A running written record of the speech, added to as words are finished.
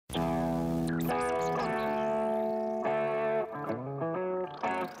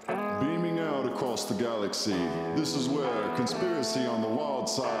the galaxy. This is where conspiracy on the wild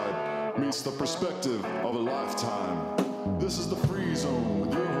side meets the perspective of a lifetime. This is the Free Zone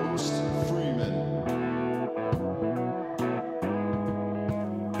with your host, Freeman.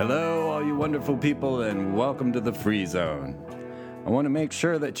 Hello, all you wonderful people, and welcome to the Free Zone. I want to make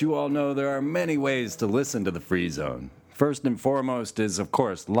sure that you all know there are many ways to listen to the Free Zone. First and foremost is, of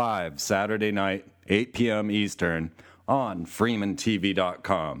course, live Saturday night, 8 p.m. Eastern, on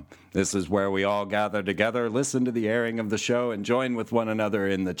freemantv.com. This is where we all gather together, listen to the airing of the show, and join with one another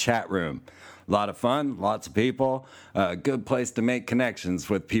in the chat room. A lot of fun, lots of people, a good place to make connections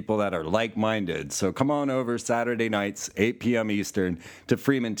with people that are like-minded. So come on over Saturday nights, 8 p.m. Eastern, to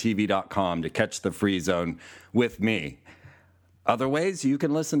freemantv.com to catch the Free Zone with me. Other ways you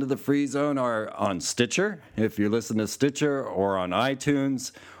can listen to the Free Zone are on Stitcher, if you listen to Stitcher, or on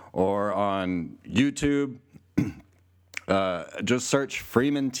iTunes, or on YouTube. Just search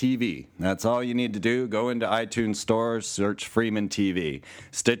Freeman TV. That's all you need to do. Go into iTunes Store, search Freeman TV.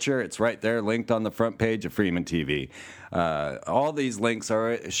 Stitcher, it's right there, linked on the front page of Freeman TV. All these links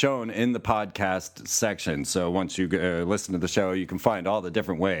are shown in the podcast section. So once you listen to the show, you can find all the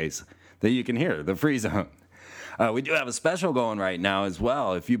different ways that you can hear the Free Zone. We do have a special going right now as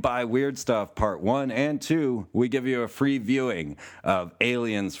well. If you buy Weird Stuff Part 1 and 2, we give you a free viewing of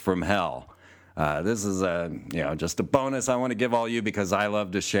Aliens from Hell. This is just a bonus I want to give all you because I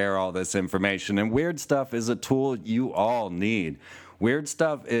love to share all this information. And Weird Stuff is a tool you all need. Weird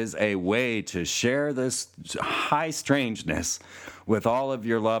Stuff is a way to share this high strangeness with all of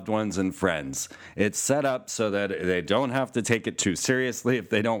your loved ones and friends. It's set up so that they don't have to take it too seriously if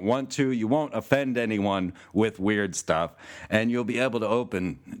they don't want to. You won't offend anyone with Weird Stuff, and you'll be able to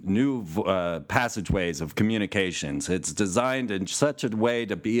open new passageways of communications. It's designed in such a way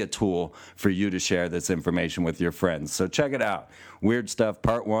to be a tool for you to share this information with your friends. So check it out. Weird Stuff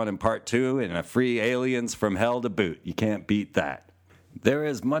Part 1 and Part 2, and a free Aliens from Hell to boot. You can't beat that. There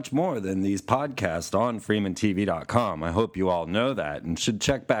is much more than these podcasts on freemantv.com. I hope you all know that and should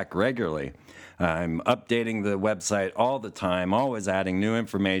check back regularly. I'm updating the website all the time, always adding new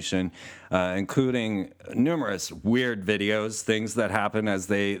information, including numerous weird videos, things that happen as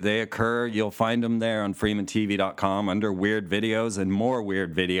they occur. You'll find them there on freemantv.com under weird videos and more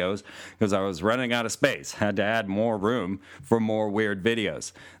weird videos because I was running out of space. Had to add more room for more weird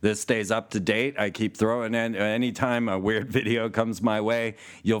videos. This stays up to date. I keep throwing in anytime a weird video comes my way,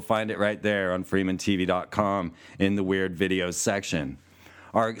 you'll find it right there on freemantv.com in the weird videos section.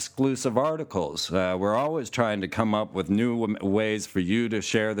 Our exclusive articles. We're always trying to come up with new ways for you to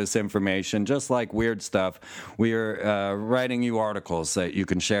share this information. Just like Weird Stuff, we are writing you articles that you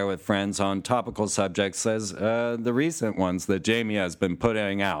can share with friends on topical subjects as the recent ones that Jamie has been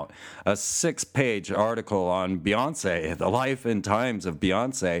putting out. A 6-page article on Beyonce, the life and times of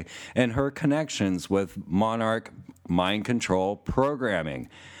Beyonce, and her connections with Monarch Mind Control programming.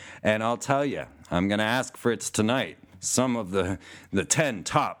 And I'll tell you, I'm going to ask Fritz tonight some of the 10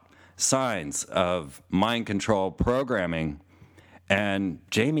 top signs of mind control programming, and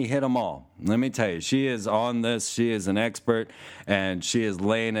Jamie hit them all. Let me tell you, she is on this, she is an expert, and she is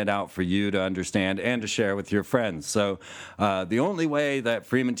laying it out for you to understand and to share with your friends. So the only way that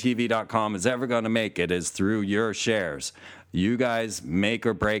freemantv.com is ever going to make it is through your shares. You guys make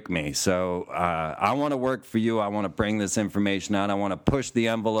or break me. So I want to work for you. I want to bring this information out. I want to push the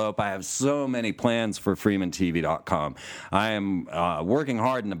envelope. I have so many plans for freemantv.com. I am working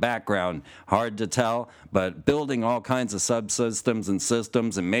hard in the background, hard to tell, but building all kinds of subsystems and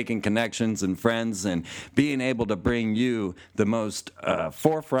systems and making connections and friends and being able to bring you the most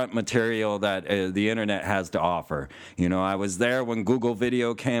forefront material that the internet has to offer. You know, I was there when Google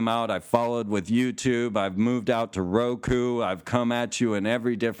Video came out. I followed with YouTube. I've moved out to Roku. I've come at you in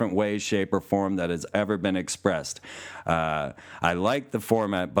every different way, shape, or form that has ever been expressed. I like the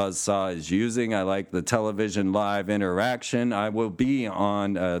format Buzzsaw is using. I like the television live interaction. I will be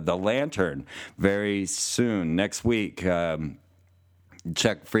on The Lantern very soon, next week. Check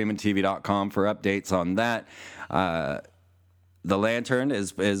freemantv.com for updates on that. The Lantern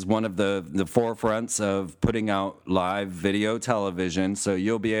is one of the forefronts of putting out live video television, so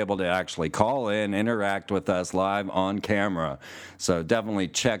you'll be able to actually call in, interact with us live on camera. So definitely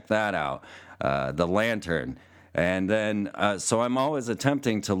check that out, The Lantern. And then, so I'm always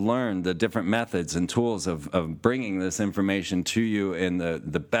attempting to learn the different methods and tools of bringing this information to you in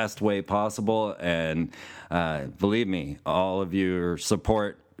the best way possible. And believe me, all of your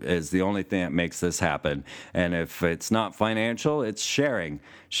support is the only thing that makes this happen. And if it's not financial, it's sharing.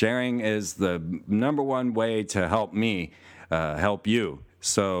 Sharing is the number one way to help me help you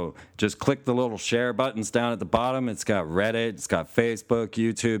So just click the little share buttons down at the bottom. It's got Reddit, it's got Facebook,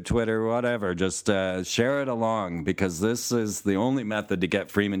 YouTube, Twitter, whatever. Just share it along, because this is the only method to get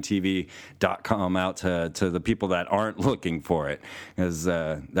freemantv.com out to the people that aren't looking for it, because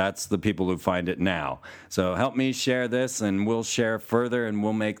that's the people who find it now. So help me share this, and we'll share further, and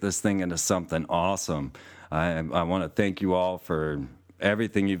we'll make this thing into something awesome. I want to thank you all for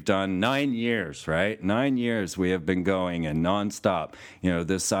everything you've done. 9 years, right? 9 years we have been going, and nonstop. You know,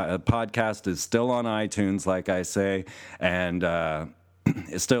 this podcast is still on iTunes, like I say, and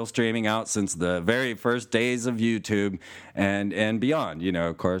it's still streaming out since the very first days of YouTube and beyond, you know,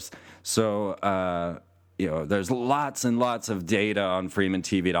 of course. So, you know, there's lots and lots of data on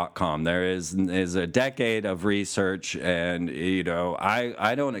freemantv.com. There is a decade of research, and, you know,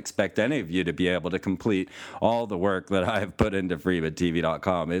 I don't expect any of you to be able to complete all the work that I have put into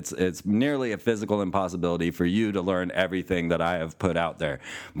freemantv.com. It's nearly a physical impossibility for you to learn everything that I have put out there.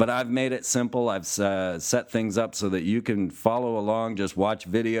 But I've made it simple. I've set things up so that you can follow along, just watch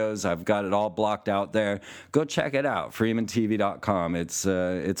videos. I've got it all blocked out there. Go check it out, freemantv.com.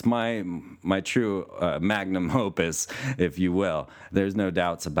 It's my true magnum opus, if you will. There's no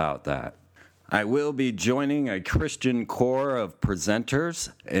doubts about that. I will be joining a Christian core of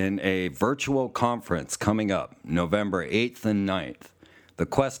presenters in a virtual conference coming up November 8th and 9th, the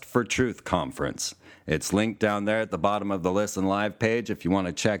Quest for Truth Conference. It's linked down there at the bottom of the Listen Live page if you want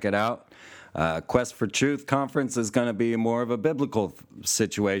to check it out. Quest for Truth Conference is going to be more of a biblical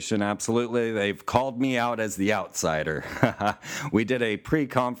situation, absolutely. They've called me out as the outsider. We did a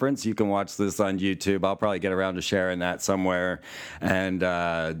pre-conference. You can watch this on YouTube. I'll probably get around to sharing that somewhere, and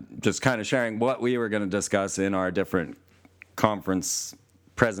just kind of sharing what we were going to discuss in our different conference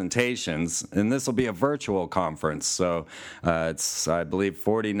presentations. And this will be a virtual conference, so it's, I believe,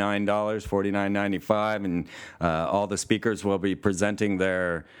 $49, $49.95, and all the speakers will be presenting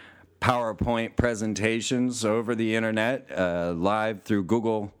their PowerPoint presentations over the internet, live through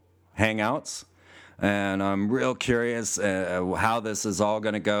Google Hangouts. And I'm real curious how this is all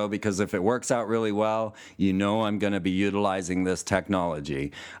going to go, because if it works out really well, you know I'm going to be utilizing this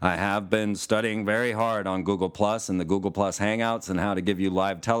technology. I have been studying very hard on Google Plus and the Google Plus Hangouts and how to give you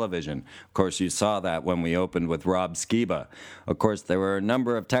live television. Of course, you saw that when we opened with Rob Skiba. Of course, there were a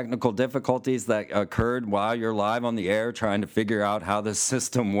number of technical difficulties that occurred while you're live on the air trying to figure out how this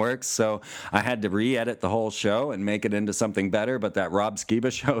system works. So I had to re-edit the whole show and make it into something better, but that Rob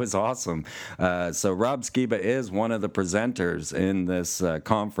Skiba show is awesome. So Rob Skiba is one of the presenters in this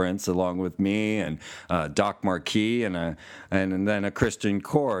conference, along with me and Doc Marquis and then a Christian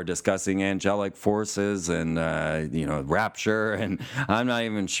core discussing angelic forces and rapture, and I'm not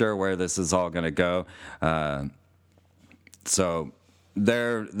even sure where this is all going to go. So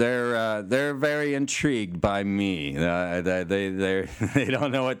they're very intrigued by me. They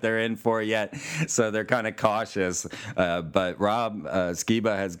don't know what they're in for yet, so they're kind of cautious. But Rob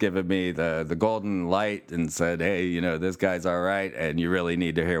Skiba has given me the golden light and said, "Hey, you know, this guy's all right, and you really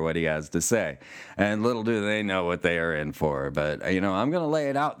need to hear what he has to say." And little do they know what they are in for. But you know, I'm going to lay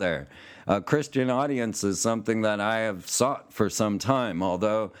it out there. A Christian audience is something that I have sought for some time,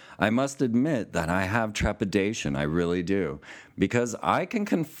 although I must admit that I have trepidation. I really do. Because I can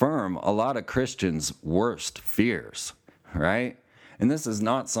confirm a lot of Christians' worst fears, right? And this is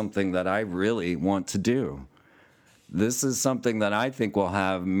not something that I really want to do. This is something that I think will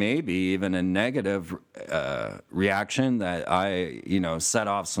have maybe even a negative reaction, that I, set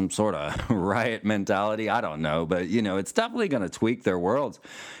off some sort of riot mentality. I don't know, but, it's definitely going to tweak their worlds.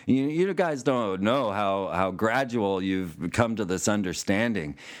 You guys don't know how gradual you've come to this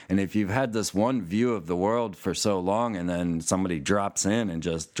understanding. And if you've had this one view of the world for so long, and then somebody drops in and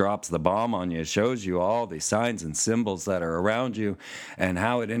just drops the bomb on you, shows you all the signs and symbols that are around you and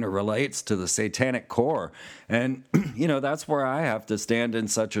how it interrelates to the satanic core. And that's where I have to stand in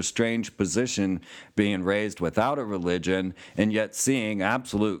such a strange position, being raised without a religion and yet seeing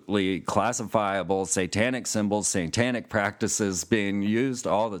absolutely classifiable satanic symbols, satanic practices being used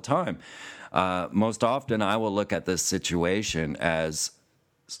all the time. Most often I will look at this situation as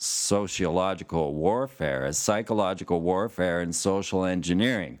sociological warfare, as psychological warfare and social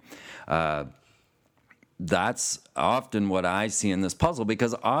engineering. That's often what I see in this puzzle,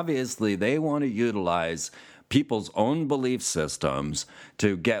 because obviously they want to utilize people's own belief systems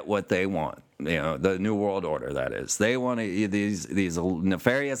to get what they want. The New World Order, that is. They want to, these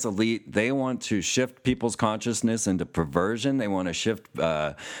nefarious elite, they want to shift people's consciousness into perversion. They want to shift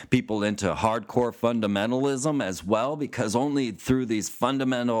people into hardcore fundamentalism as well, because only through these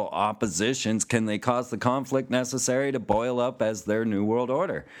fundamental oppositions can they cause the conflict necessary to boil up as their New World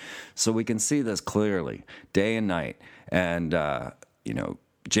Order. So we can see this clearly, day and night. And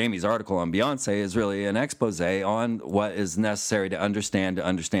Jamie's article on Beyonce is really an expose on what is necessary to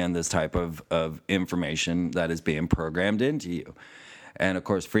understand this type of information that is being programmed into you. And, of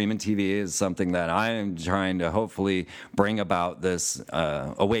course, Freeman TV is something that I am trying to hopefully bring about this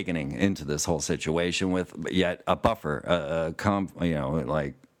awakening into this whole situation with yet a buffer, calm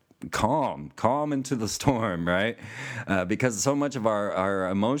into the storm, right? Because so much of our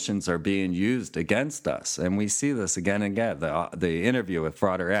emotions are being used against us. And we see this again and again. The interview with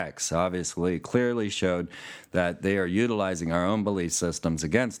Frater X obviously clearly showed that they are utilizing our own belief systems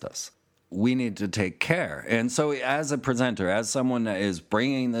against us. We need to take care. And so as a presenter, as someone that is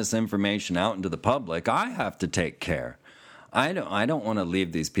bringing this information out into the public, I have to take care. I don't want to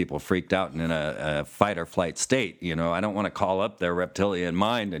leave these people freaked out and in a fight or flight state. I don't want to call up their reptilian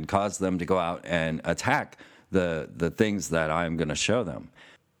mind and cause them to go out and attack the things that I'm going to show them.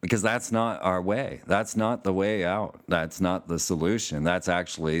 Because that's not our way. That's not the way out. That's not the solution. That's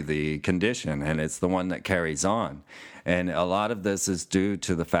actually the condition, and it's the one that carries on. And a lot of this is due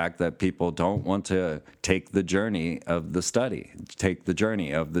to the fact that people don't want to take the journey of the study, take the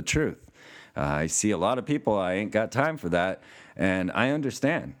journey of the truth. I see a lot of people, I ain't got time for that, and I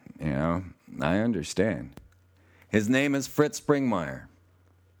understand, I understand. His name is Fritz Springmeier.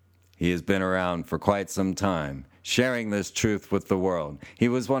 He has been around for quite some time, sharing this truth with the world. He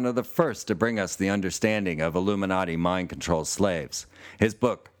was one of the first to bring us the understanding of Illuminati mind control slaves. His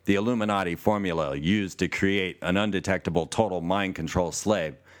book, The Illuminati Formula Used to Create an Undetectable Total Mind Control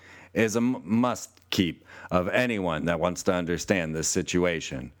Slave, is a must-keep of anyone that wants to understand this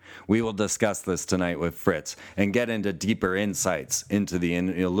situation. We will discuss this tonight with Fritz and get into deeper insights into the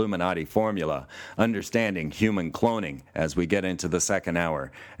Illuminati formula, understanding human cloning as we get into the second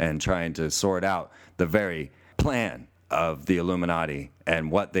hour and trying to sort out the very plan of the Illuminati and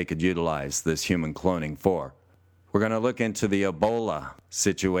what they could utilize this human cloning for. We're going to look into the Ebola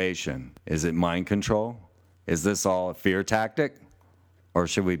situation. Is it mind control? Is this all a fear tactic? Or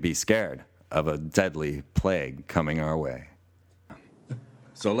should we be scared of a deadly plague coming our way?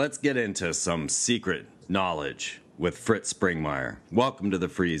 So let's get into some secret knowledge with Fritz Springmeier. Welcome to the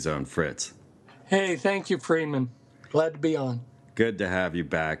Free Zone, Fritz. Hey, thank you, Freeman. Glad to be on. Good to have you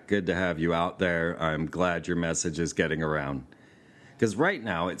back. Good to have you out there. I'm glad your message is getting around. Because right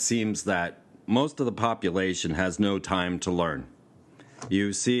now it seems that most of the population has no time to learn.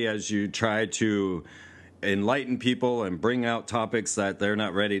 You see, as you try to enlighten people and bring out topics that they're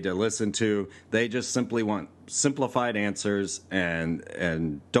not ready to listen to, they just simply want simplified answers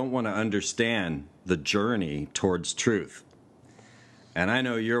and don't want to understand the journey towards truth. And I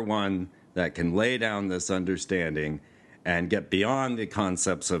know you're one that can lay down this understanding and get beyond the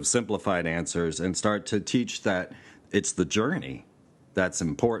concepts of simplified answers and start to teach that it's the journey that's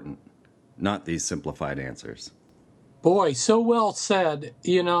important, not these simplified answers. Boy, so well said.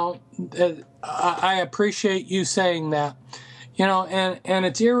 I appreciate you saying that. And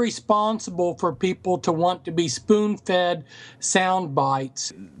it's irresponsible for people to want to be spoon-fed sound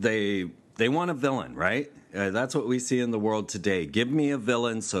bites. They want a villain, right? That's what we see in the world today. Give me a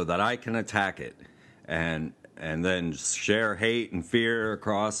villain so that I can attack it, and then share hate and fear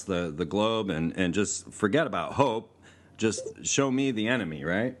across the globe, and just forget about hope. Just show me the enemy,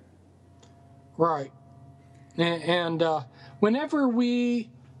 right? Right. And whenever we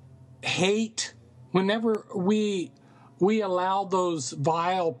hate, whenever we allow those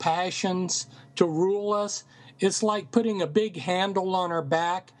vile passions to rule us, it's like putting a big handle on our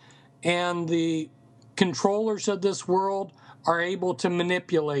back, and the controllers of this world are able to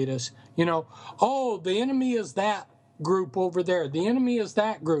manipulate us. The enemy is that group over there. The enemy is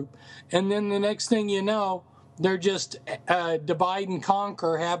that group. And then the next thing you know, they're just divide and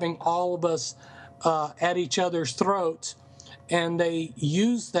conquer, having all of us at each other's throats, and they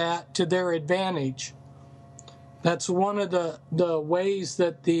use that to their advantage. That's one of the ways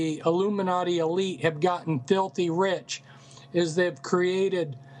that the Illuminati elite have gotten filthy rich, is they've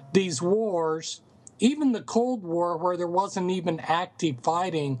created these wars. Even the Cold War, where there wasn't even active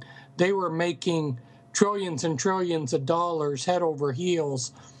fighting, they were making trillions and trillions of dollars head over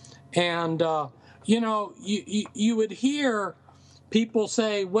heels. And, you would hear people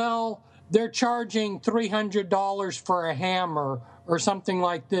say, well, they're charging $300 for a hammer or something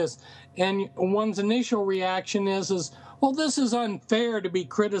like this. And one's initial reaction is, well, this is unfair to be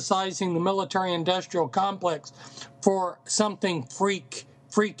criticizing the military-industrial complex for something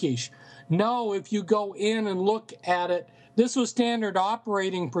freakish. No, if you go in and look at it, this was standard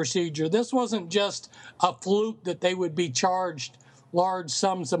operating procedure. This wasn't just a fluke that they would be charged large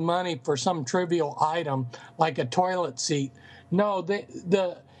sums of money for some trivial item like a toilet seat. No,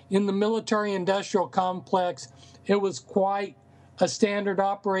 in the military-industrial complex, it was quite a standard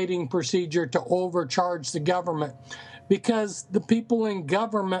operating procedure to overcharge the government, because the people in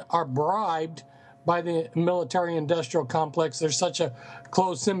government are bribed by the military-industrial complex. There's such a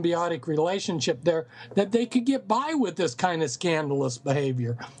close symbiotic relationship there that they could get by with this kind of scandalous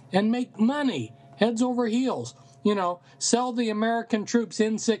behavior and make money heads over heels. You know, sell the American troops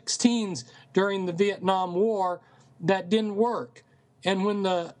M16s during the Vietnam War. That didn't work. And when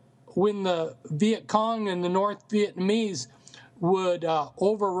the Viet Cong and the North Vietnamese would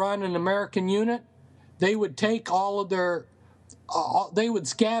overrun an American unit, they would take all of their, they would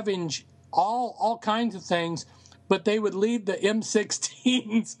scavenge all kinds of things, but they would leave the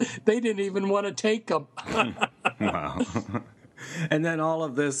M16s. They didn't even want to take them. Wow. And then all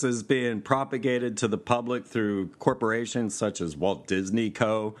of this is being propagated to the public through corporations such as Walt Disney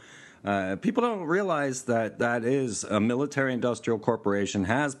Co. People don't realize that that is a military-industrial corporation,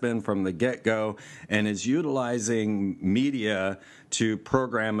 has been from the get-go, and is utilizing media to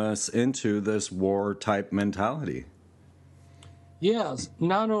program us into this war-type mentality. Yes,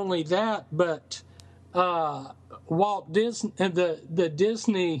 not only that, but Walt Disney, the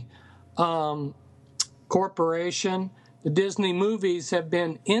Disney Corporation, the Disney movies have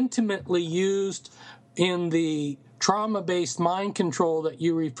been intimately used in the trauma-based mind control that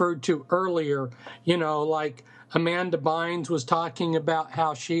you referred to earlier. You know, like Amanda Bynes was talking about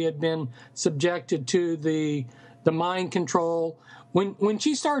how she had been subjected to the mind control. When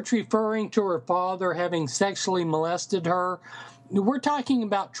she starts referring to her father having sexually molested her, we're talking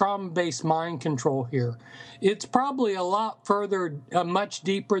about trauma-based mind control here. It's probably a lot further, much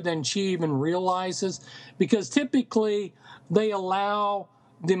deeper than she even realizes, because typically they allow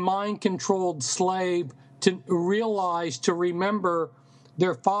the mind-controlled slave to realize, to remember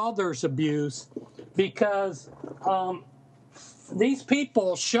their father's abuse, because these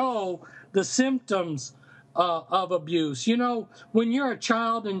people show the symptoms of abuse. You know, when you're a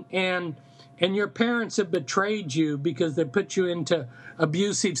child and your parents have betrayed you because they put you into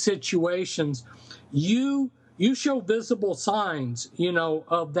abusive situations, you show visible signs, you know,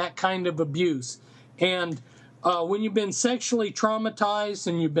 of that kind of abuse. And when you've been sexually traumatized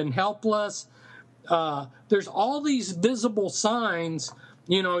and you've been helpless, there's all these visible signs.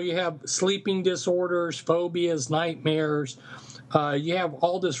 You know, you have sleeping disorders, phobias, nightmares. You have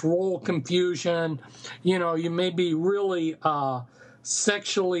all this role confusion. You know, you may be really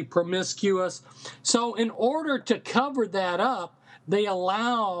sexually promiscuous. So in order to cover that up, they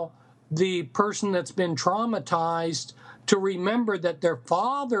allow the person that's been traumatized to remember that their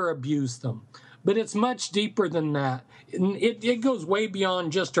father abused them. But it's much deeper than that. It goes way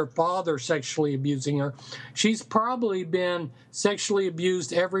beyond just her father sexually abusing her. She's probably been sexually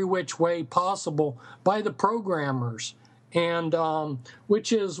abused every which way possible by the programmers. And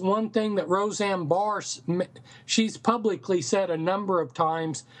which is one thing that Roseanne Barr, she's publicly said a number of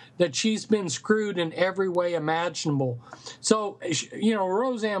times that she's been screwed in every way imaginable. So, you know,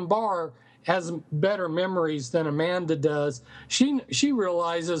 Roseanne Barr has better memories than Amanda does. She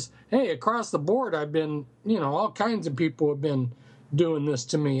realizes, hey, across the board, I've been, you know, all kinds of people have been doing this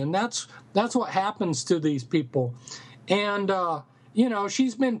to me. And that's what happens to these people. And, you know,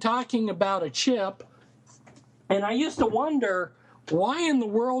 she's been talking about a chip. And I used to wonder, why in the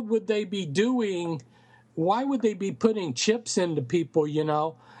world would they be putting chips into people, you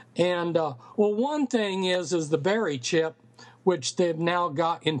know? And, well, one thing is the very chip, which they've now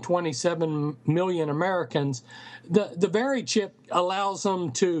got in 27 million Americans. The very chip allows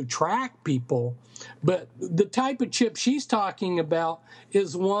them to track people. But the type of chip she's talking about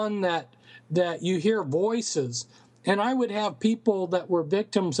is one that you hear voices. And I would have people that were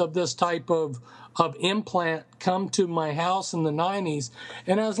victims of this type of implant come to my house in the 90s.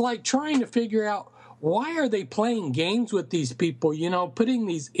 And I was like trying to figure out, why are they playing games with these people, you know, putting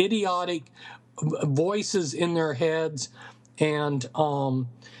these idiotic voices in their heads. And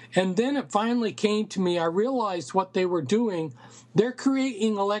then it finally came to me. I realized what they were doing. They're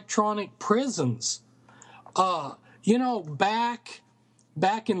creating electronic prisons. You know, back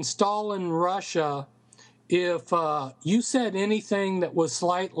in Stalin Russia, if you said anything that was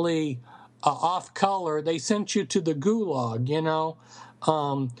slightly off color, they sent you to the gulag, you know.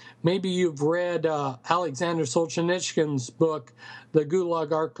 Maybe you've read Alexander Solzhenitsyn's book, The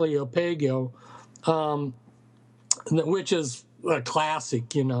Gulag Archipelago, which is a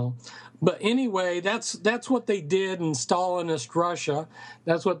classic, you know. But anyway, that's what they did in Stalinist Russia.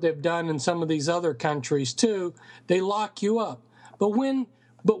 That's what they've done in some of these other countries too. They lock you up. But when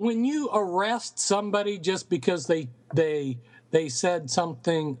you arrest somebody just because they said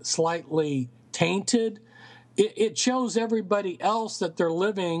something slightly tainted, it shows everybody else that they're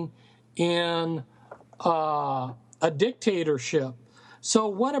living in a dictatorship. So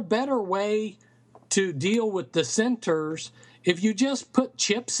what a better way to deal with dissenters if you just put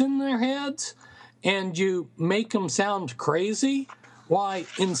chips in their heads and you make them sound crazy? Why,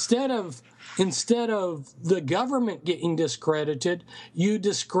 instead of the government getting discredited, you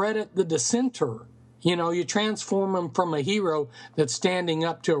discredit the dissenter. You know, you transform them from a hero that's standing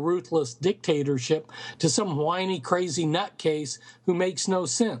up to a ruthless dictatorship to some whiny, crazy nutcase who makes no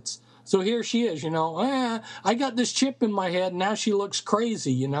sense. So here she is, I got this chip in my head, now she looks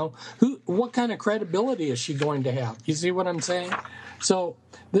crazy, What kind of credibility is she going to have? You see what I'm saying? So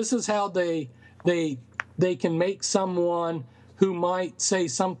this is how they can make someone who might say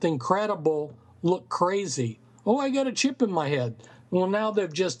something credible look crazy. Oh, I got a chip in my head. Well, now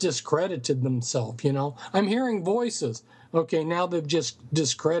they've just discredited themselves, I'm hearing voices. Okay, now they've just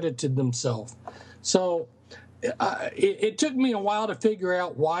discredited themselves. So it took me a while to figure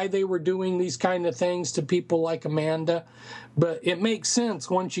out why they were doing these kind of things to people like Amanda, but it makes sense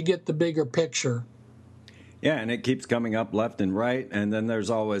once you get the bigger picture. Yeah, and it keeps coming up left and right, and then there's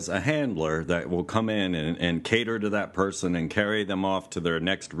always a handler that will come in and cater to that person and carry them off to their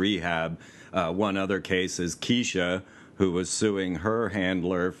next rehab. One other case is Keisha, who was suing her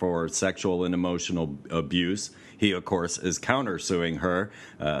handler for sexual and emotional abuse. He, of course, is countersuing her,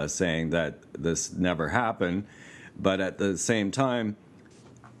 saying that this never happened. But at the same time,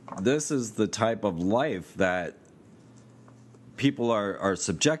 this is the type of life that people are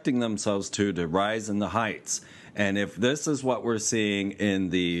subjecting themselves to rise in the heights. And if this is what we're seeing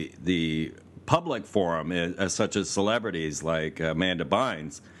in the public forum, such as celebrities like Amanda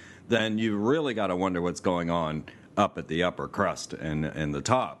Bynes, then you really got to wonder what's going on up at the upper crust and the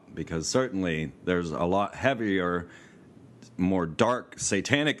top, because certainly there's a lot heavier, more dark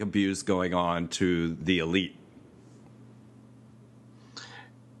satanic abuse going on to the elite.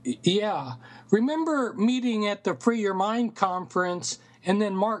 Yeah. Remember meeting at the Free Your Mind conference, and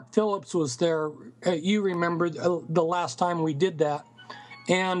then Mark Phillips was there. You remember the last time we did that.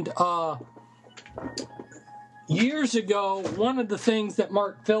 And years ago, one of the things that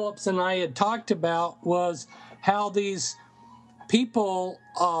Mark Phillips and I had talked about was how these people,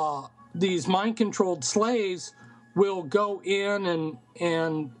 these mind-controlled slaves, will go in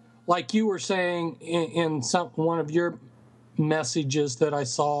and like you were saying in one of your messages that I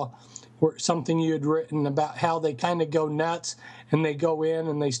saw, or something you had written about how they kind of go nuts and they go in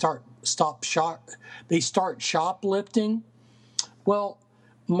and they start shoplifting. Well,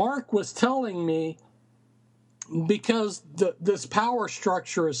 Mark was telling me, because this power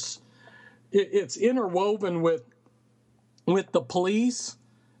structure it's interwoven with the police,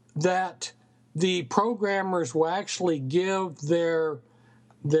 that the programmers will actually give their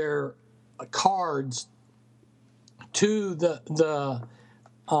cards to the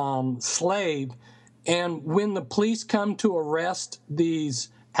slave, and when the police come to arrest these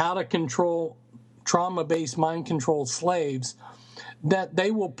out of control trauma-based mind control slaves, that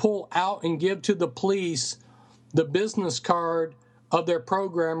they will pull out and give to the police the business card of their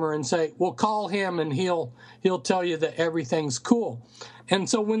programmer and say, well, call him and he'll tell you that everything's cool. And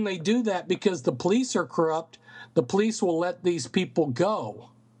so when they do that, because the police are corrupt, the police will let these people go.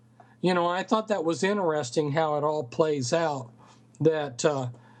 I thought that was interesting how it all plays out, that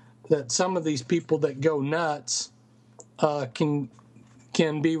some of these people that go nuts can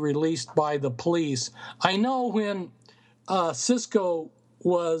be released by the police. I know when Cisco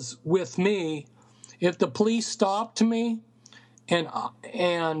was with me, if the police stopped me, and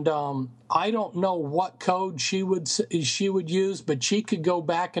I don't know what code she would use, but she could go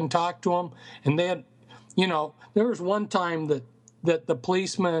back and talk to them, and they had, there was one time that the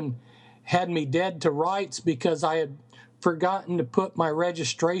policeman had me dead to rights because I had forgotten to put my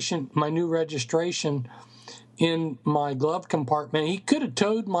new registration in my glove compartment. He could have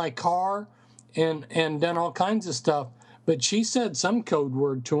towed my car and done all kinds of stuff, but she said some code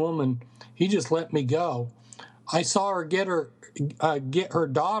word to him and he just let me go. I saw her get her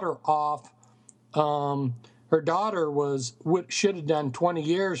daughter off. Her daughter should have done 20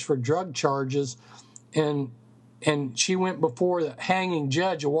 years for drug charges, and she went before the hanging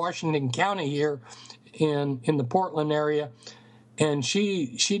judge of Washington County here in the Portland area, and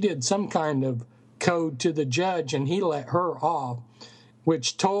she did some kind of code to the judge, and he let her off,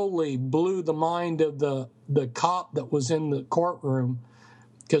 which totally blew the mind of the cop that was in the courtroom,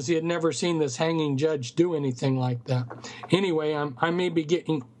 because he had never seen this hanging judge do anything like that. Anyway, I may be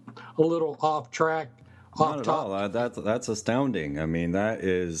getting a little off track. Not at all. That's astounding. I mean, that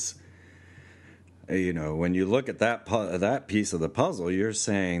is, when you look at that piece of the puzzle, you're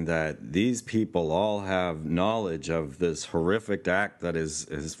saying that these people all have knowledge of this horrific act that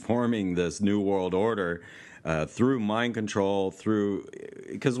is forming this new world order, through mind control,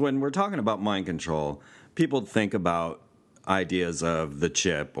 because when we're talking about mind control, people think about ideas of the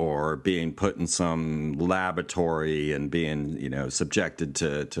chip or being put in some laboratory and being, subjected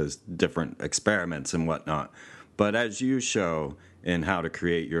to different experiments and whatnot. But as you show in How to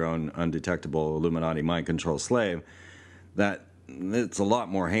Create Your Own Undetectable Illuminati Mind Control Slave, that it's a lot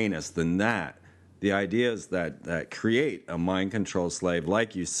more heinous than that. The ideas that create a mind control slave,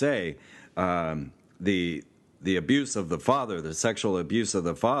 like you say, the abuse of the father, the sexual abuse of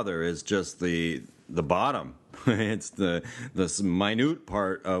the father, is just the bottom. It's this minute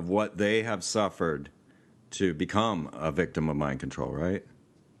part of what they have suffered to become a victim of mind control, right?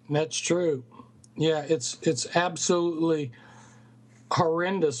 That's true. Yeah, it's absolutely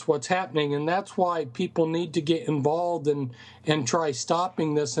horrendous what's happening, and that's why people need to get involved and try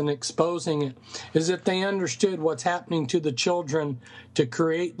stopping this and exposing it. Is if they understood what's happening to the children to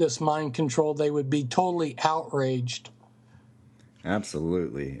create this mind control, they would be totally outraged.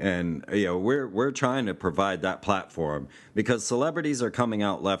 Absolutely. And we're trying to provide that platform because celebrities are coming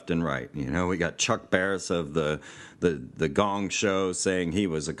out left and right. We got Chuck Barris of the Gong Show saying he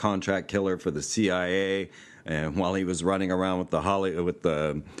was a contract killer for the CIA, and while he was running around with the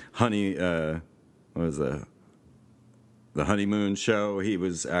honeymoon show, he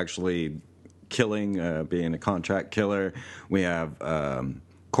was actually killing, being a contract killer. We have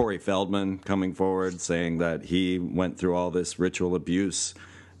Corey Feldman coming forward saying that he went through all this ritual abuse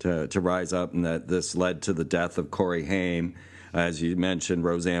to rise up, and that this led to the death of Corey Haim. As you mentioned,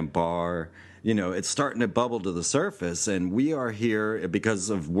 Roseanne Barr. It's starting to bubble to the surface, and we are here because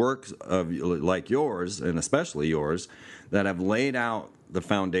of work of like yours, and especially yours, that have laid out the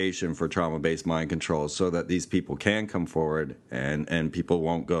foundation for trauma-based mind control so that these people can come forward and people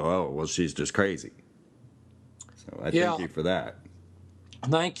won't go, oh, well, she's just crazy. So I thank you for that.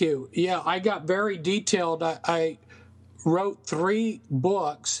 Thank you. Yeah, I got very detailed. I wrote 3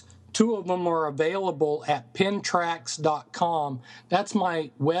 books. 2 of them are available at pentracks.com. That's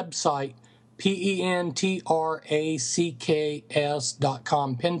my website,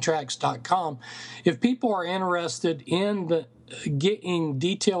 pentracks.com, pentracks.com. If people are interested in getting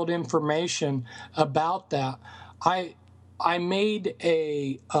detailed information about that, I made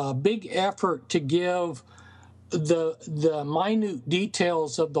a big effort to give the minute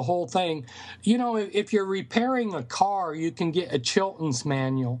details of the whole thing. If you're repairing a car, you can get a Chilton's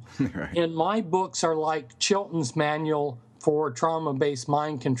manual. Right. And my books are like Chilton's manual for trauma-based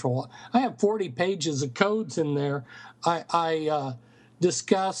mind control. I have 40 pages of codes in there. I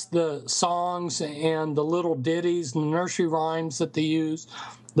discuss the songs and the little ditties and the nursery rhymes that they use.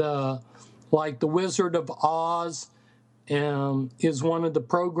 Like the Wizard of Oz is one of the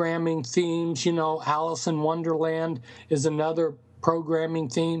programming themes. Alice in Wonderland is another programming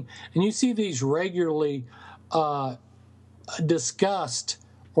theme. And you see these regularly discussed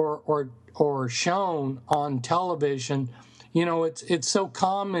or shown on television. It's so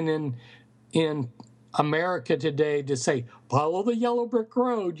common in America today to say, follow the yellow brick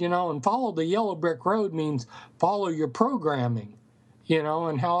road, and follow the yellow brick road means follow your programming,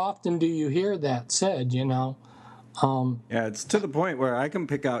 and how often do you hear that said, Yeah, it's to the point where I can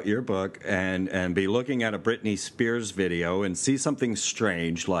pick out your book and be looking at a Britney Spears video and see something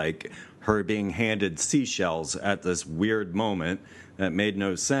strange, like her being handed seashells at this weird moment that made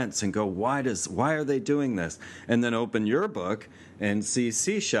no sense, and go, why are they doing this? And then open your book and see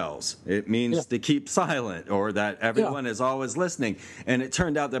seashells. It means to keep silent, or that everyone is always listening. And it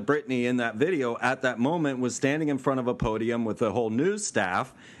turned out that Britney in that video at that moment was standing in front of a podium with a whole news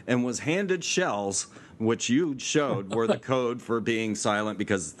staff and was handed shells, which you showed were the code for being silent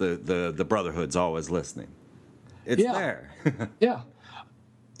because the Brotherhood's always listening. It's there. Yeah,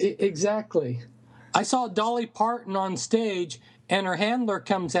 exactly. I saw Dolly Parton on stage, and her handler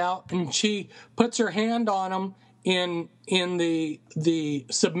comes out, and she puts her hand on him in the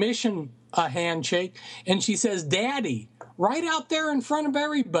submission handshake, and she says, "Daddy," right out there in front of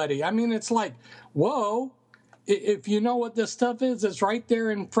everybody. I mean, it's like, whoa. If you know what this stuff is, it's right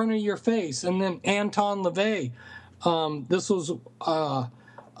there in front of your face. And then Anton LaVey, this was,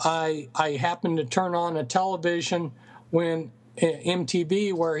 I happened to turn on a television when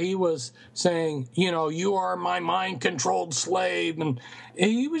MTV, where he was saying, you are my mind-controlled slave. And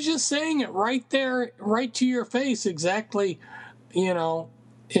he was just saying it right there, right to your face, exactly,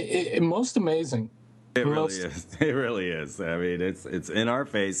 most amazing. It really is. It really is. I mean, it's in our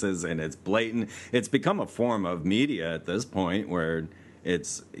faces, and it's blatant. It's become a form of media at this point where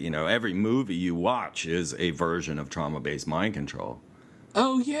it's, every movie you watch is a version of trauma-based mind control.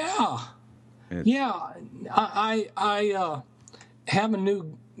 Oh, yeah. I have a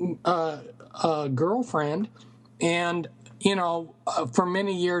new girlfriend, and for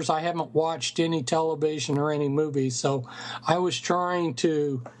many years I haven't watched any television or any movies, so I was trying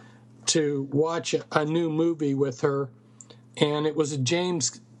to watch a new movie with her, and it was a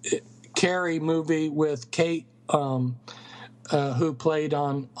James Carey movie with Kate, who played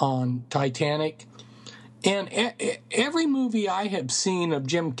on Titanic. And every movie I have seen of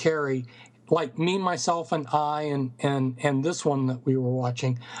Jim Carrey, like Me, Myself, and I, and this one that we were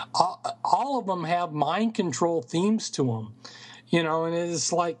watching, all of them have mind control themes to them, and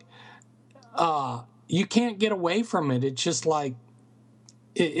it's like you can't get away from it. It's just like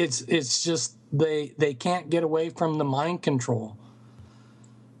it's just they can't get away from the mind control.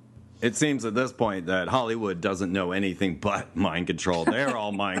 It seems at this point that Hollywood doesn't know anything but mind control. They're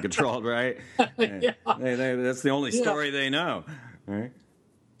all mind controlled, right? Yeah. That's the only story they know, right?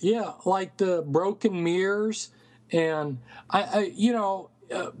 Yeah, like the broken mirrors, and the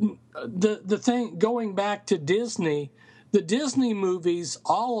thing going back to Disney, the Disney movies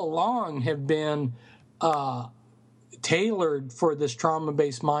all along have been tailored for this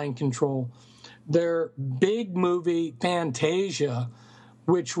trauma-based mind control. Their big movie Fantasia,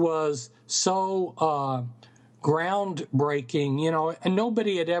 which was so groundbreaking, and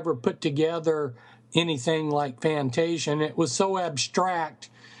nobody had ever put together anything like Fantasia, and it was so abstract,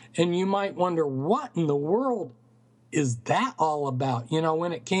 and you might wonder, what in the world is that all about?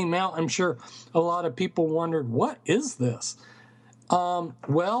 When it came out, I'm sure a lot of people wondered, what is this? I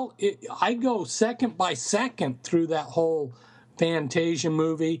go second by second through that whole Fantasia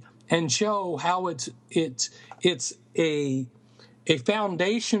movie and show how it's a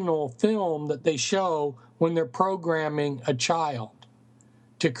foundational film that they show when they're programming a child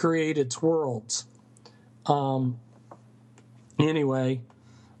to create its worlds. Anyway,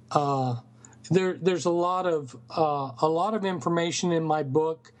 there's a lot of information in my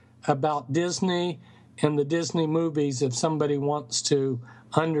book about Disney and the Disney movies if somebody wants to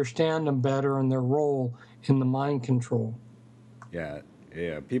understand them better and their role in the mind control. Yeah,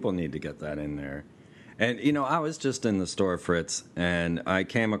 people need to get that in there. And, I was just in the store, Fritz, and I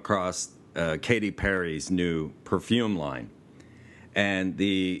came across Katy Perry's new perfume line. And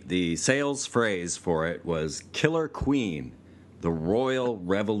the sales phrase for it was Killer Queen, the Royal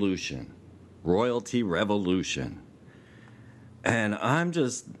Revolution, Royalty Revolution. And I'm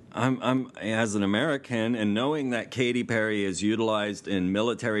as an American, and knowing that Katy Perry is utilized in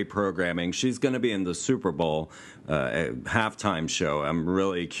military programming, she's going to be in the Super Bowl halftime show. I'm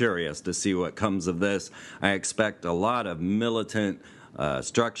really curious to see what comes of this. I expect a lot of militant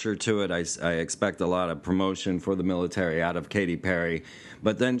structure to it. I expect a lot of promotion for the military out of Katy Perry.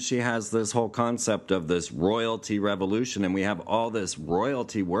 But then she has this whole concept of this royalty revolution, and we have all this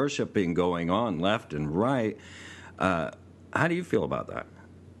royalty worshiping going on left and right. How do you feel about that?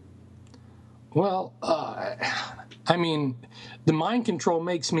 Well, the mind control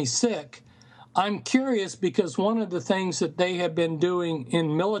makes me sick. I'm curious because one of the things that they have been doing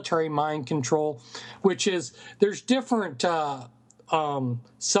in military mind control, which is there's different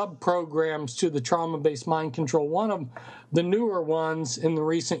sub-programs to the trauma-based mind control. One of the newer ones in the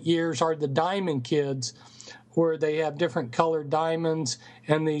recent years are the Diamond Kids, where they have different colored diamonds,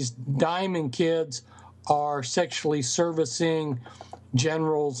 and these Diamond Kids are sexually servicing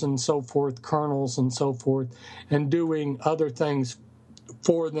generals and so forth, colonels and so forth, and doing other things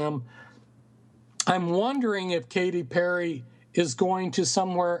for them. I'm wondering if Katy Perry is going to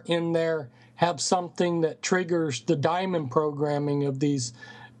somewhere in there have something that triggers the diamond programming of these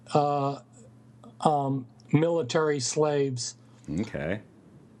military slaves. Okay.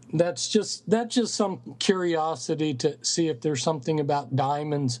 That's just some curiosity to see if there's something about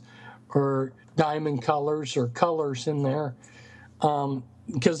diamonds or diamond colors or colors in there,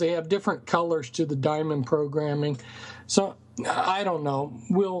 because they have different colors to the diamond programming. So I don't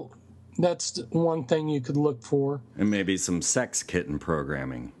know. That's one thing you could look for. And maybe some sex kitten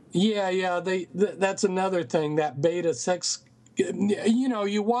programming. Yeah. That's another thing. That beta sex.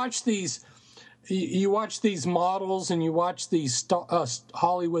 You watch these models and you watch these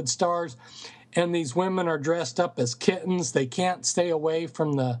Hollywood stars, and these women are dressed up as kittens. They can't stay away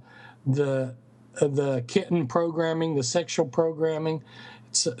from the kitten programming, the sexual programming.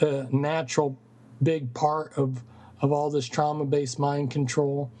 It's a natural big part of all this trauma-based mind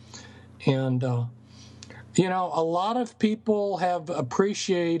control. And, a lot of people have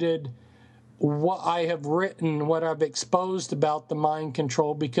appreciated what I have written, what I've exposed about the mind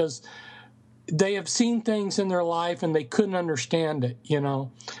control, because they have seen things in their life and they couldn't understand it,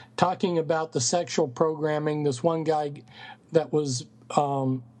 Talking about the sexual programming, this one guy that was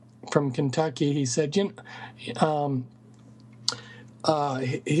from Kentucky, he said,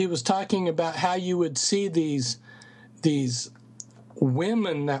 he was talking about how you would see these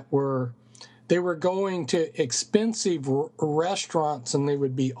women that were going to expensive restaurants, and they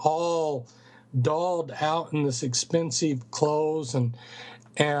would be all dolled out in this expensive clothes, and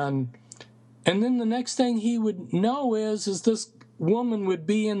then the next thing he would know is this woman would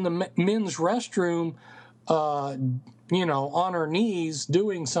be in the men's restroom, on her knees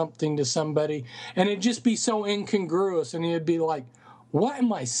doing something to somebody, and it'd just be so incongruous, and he'd be like, what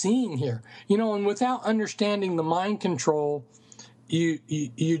am I seeing here? And without understanding the mind control, you're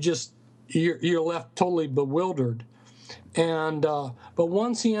left totally bewildered. And but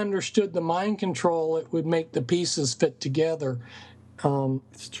once he understood the mind control, it would make the pieces fit together.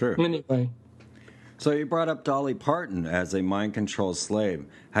 It's true. Anyway. So you brought up Dolly Parton as a mind control slave.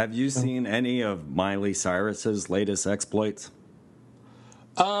 Have you seen any of Miley Cyrus's latest exploits?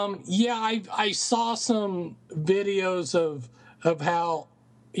 Yeah, I saw some videos of how,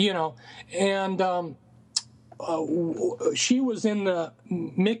 and she was in the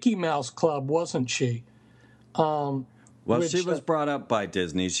Mickey Mouse Club, wasn't she? Well, she was brought up by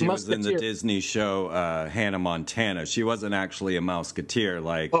Disney. She was in the Disney show Hannah Montana. She wasn't actually a Mouseketeer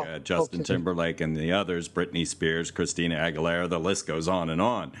like Justin Timberlake and the others, Britney Spears, Christina Aguilera, the list goes on and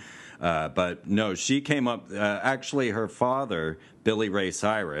on. But no, she came up, actually her father, Billy Ray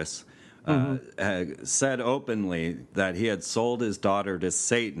Cyrus, said openly that he had sold his daughter to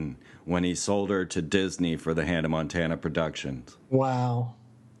Satan when he sold her to Disney for the Hannah Montana productions. Wow.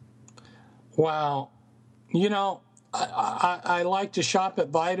 I like to shop at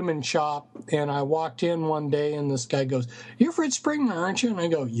Vitamin Shop, and I walked in one day, and this guy goes, "You're Fritz Springmeier, aren't you?" And I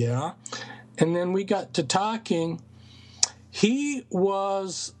go, "Yeah." And then we got to talking. He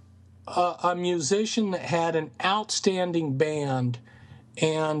was a musician that had an outstanding band,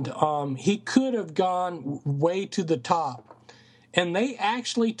 and he could have gone way to the top. And they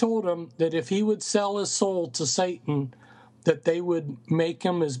actually told him that if he would sell his soul to Satan, that they would make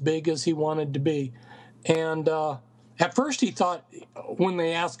him as big as he wanted to be. And at first he thought, when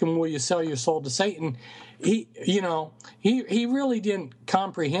they asked him, "Will you sell your soul to Satan?" he really didn't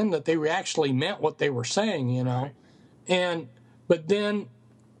comprehend that they actually meant what they were saying, But then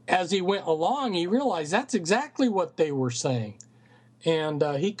as he went along, he realized that's exactly what they were saying. And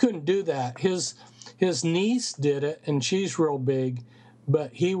he couldn't do that. His niece did it, and she's real big,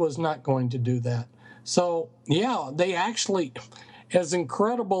 but he was not going to do that. So, yeah, they actually, as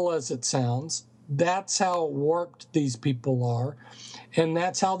incredible as it sounds, that's how warped these people are, and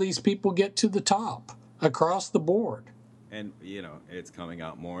that's how these people get to the top across the board. And, it's coming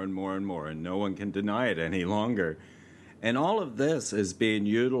out more and more and more, and no one can deny it any longer. And all of this is being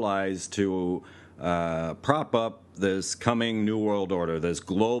utilized to prop up this coming New World Order, this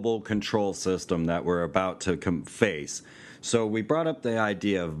global control system that we're about to face. So we brought up the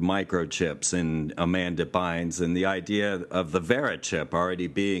idea of microchips in Amanda Bynes, and the idea of the Vera chip already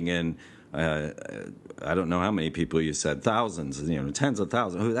being in I don't know how many people you said, thousands, tens of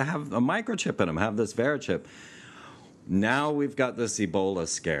thousands, who have a microchip in them, have this Vera chip. Now we've got this Ebola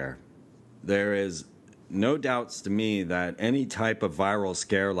scare. There is no doubts to me that any type of viral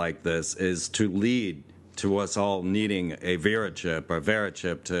scare like this is to lead to us all needing a Vera chip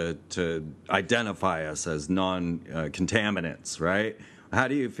to identify us as non-contaminants, right? How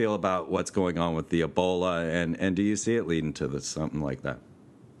do you feel about what's going on with the Ebola, and do you see it leading to something like that?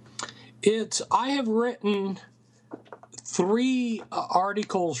 I have written 3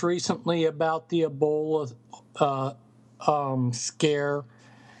 articles recently about the Ebola scare,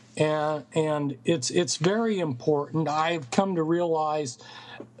 and it's very important. I've come to realize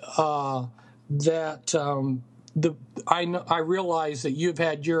that I realize that you've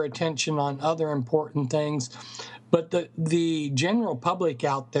had your attention on other important things, but the general public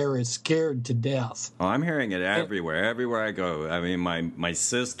out there is scared to death. Oh, I'm hearing it everywhere. Everywhere I go. I mean, my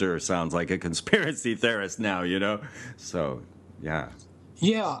sister sounds like a conspiracy theorist now, So, yeah.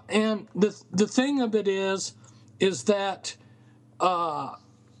 Yeah, and the thing of it is that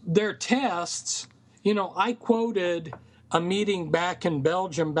their tests, I quoted a meeting back in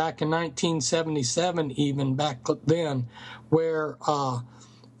Belgium back in 1977, even back then, where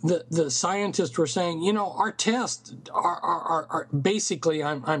the scientists were saying, our tests are basically,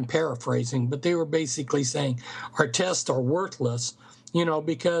 I'm paraphrasing, but they were basically saying our tests are worthless,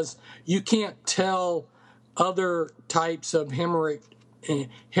 because you can't tell other types of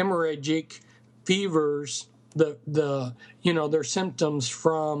hemorrhagic fevers, their symptoms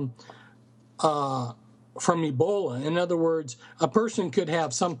from Ebola. In other words, a person could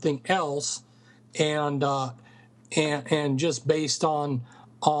have something else, and just based on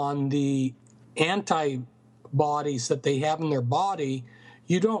the antibodies that they have in their body,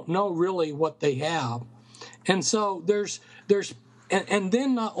 you don't know really what they have. And so and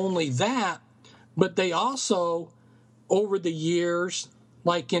then not only that, but they also, over the years,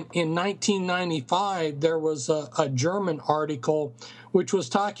 like in 1995, there was a German article which was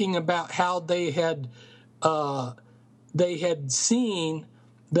talking about how they had seen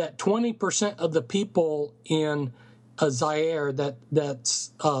that 20% of the people in Zaire,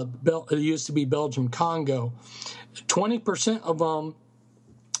 that's it used to be Belgium Congo, 20% of them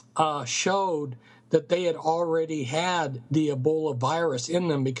showed that they had already had the Ebola virus in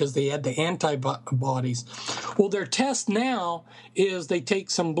them because they had the antibodies. Well, their test now is they take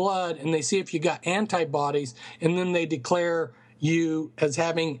some blood and they see if you got antibodies, and then they declare you as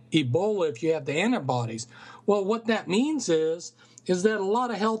having Ebola if you have the antibodies. Well, what that means is that a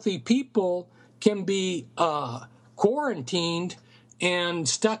lot of healthy people can be quarantined and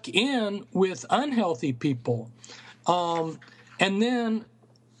stuck in with unhealthy people. And then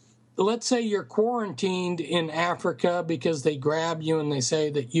let's say you're quarantined in Africa because they grab you and they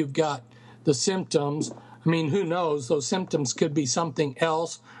say that you've got the symptoms. I mean, who knows? Those symptoms could be something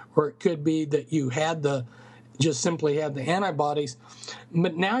else, or it could be that you had just simply had the antibodies.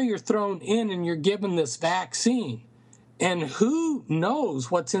 But now you're thrown in and you're given this vaccine. And who knows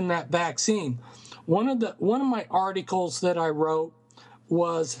what's in that vaccine? One of my articles that I wrote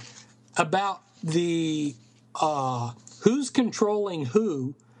was about the who's controlling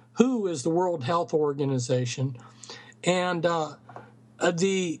who. Who is the World Health Organization, and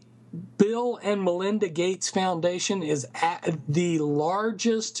the Bill and Melinda Gates Foundation is the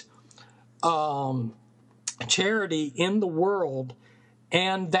largest charity in the world,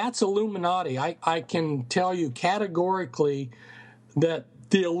 and that's Illuminati. I can tell you categorically that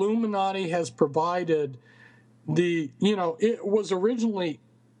the Illuminati has provided it was originally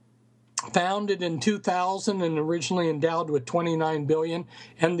founded in 2000 and originally endowed with $29 billion,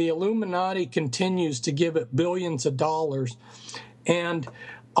 and the Illuminati continues to give it billions of dollars. And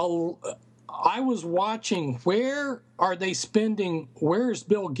I was watching, where is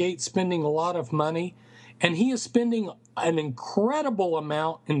Bill Gates spending a lot of money? And he is spending an incredible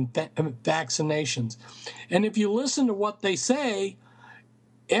amount in vaccinations. And if you listen to what they say,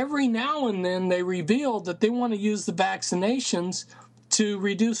 every now and then they reveal that they want to use the vaccinations to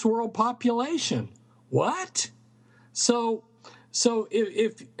reduce world population. What? So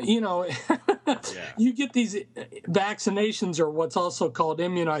if you get these vaccinations, or what's also called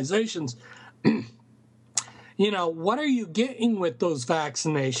immunizations, what are you getting with those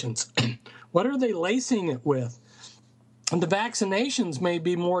vaccinations? What are they lacing it with? And the vaccinations may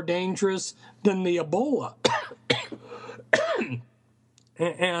be more dangerous than the Ebola.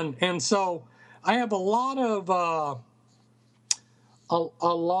 and so I have a lot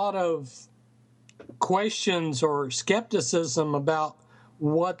of questions or skepticism about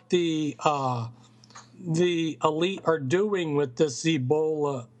what the elite are doing with this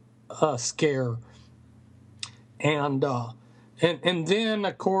Ebola scare, and then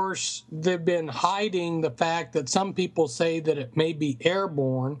of course they've been hiding the fact that some people say that it may be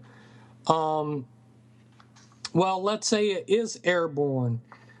airborne. Well, let's say it is airborne.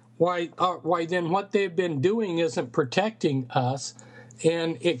 Why then what they've been doing isn't protecting us,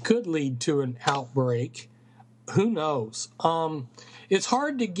 and it could lead to an outbreak. Who knows? It's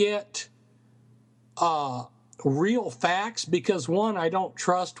hard to get real facts because, one, I don't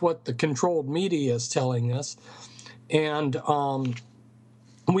trust what the controlled media is telling us, and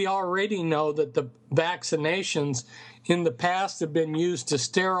we already know that the vaccinations in the past have been used to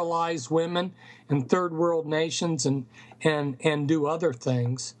sterilize women in third world nations and do other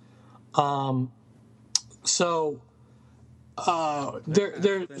things. We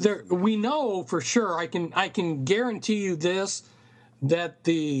know for sure. I can guarantee you this, that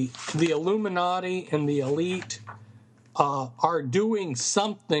the Illuminati and the elite are doing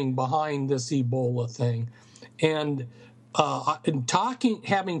something behind this Ebola thing, and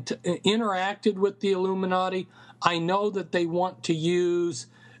having interacted with the Illuminati, I know that they want to use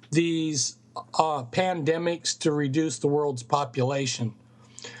these pandemics to reduce the world's population.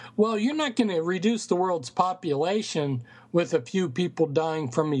 Well, you're not going to reduce the world's population with a few people dying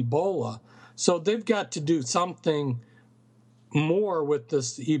from Ebola. So they've got to do something more with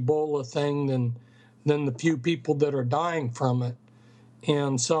this Ebola thing than the few people that are dying from it.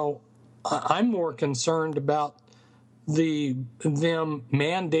 And so I'm more concerned about them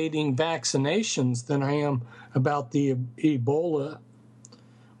mandating vaccinations than I am about the Ebola.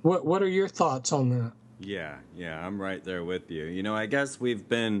 What are your thoughts on that? Yeah, I'm right there with you. I guess we've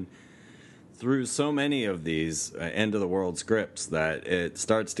been through so many of these end of the world scripts that it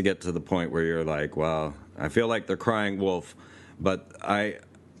starts to get to the point where you're like, well, I feel like they're crying wolf, but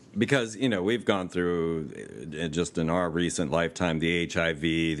because, we've gone through just in our recent lifetime, the HIV,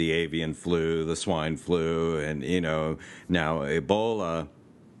 the avian flu, the swine flu, and, now Ebola,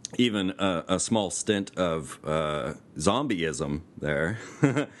 even a small stint of zombieism there.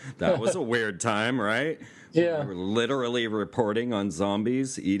 That was a weird time, right? Yeah. We were literally reporting on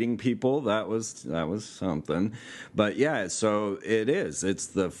zombies eating people. That was something. But yeah, so it's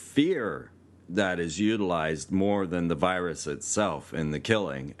the fear that is utilized more than the virus itself in the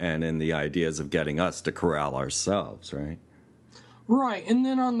killing and in the ideas of getting us to corral ourselves, right? Right. And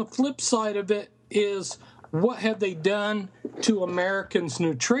then on the flip side of it is, what have they done to Americans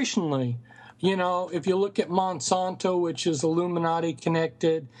nutritionally? If you look at Monsanto, which is Illuminati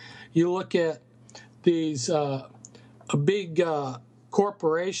connected, you look at these big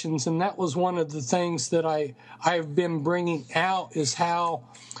corporations, and that was one of the things that I've been bringing out, is how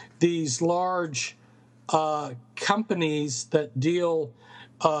these large companies that deal,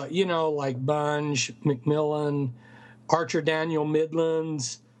 like Bunge, Macmillan, Archer Daniel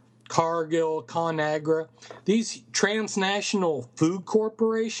Midlands, Cargill, ConAgra, these transnational food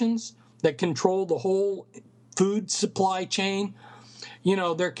corporations that control the whole food supply chain,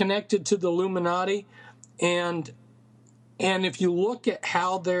 they're connected to the Illuminati, and if you look at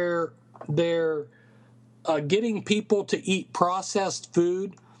how they're getting people to eat processed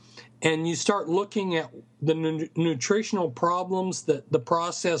food, and you start looking at the nutritional problems that the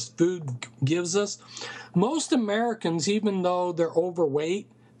processed food gives us, most Americans, even though they're overweight,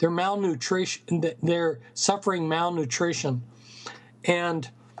 they're suffering malnutrition. And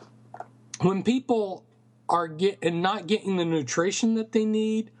when people are not getting the nutrition that they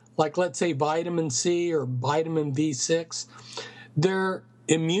need, like let's say vitamin C or vitamin B6, their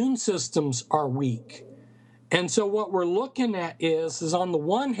immune systems are weak. And so what we're looking at is on the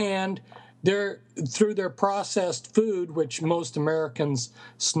one hand, they're through their processed food, which most Americans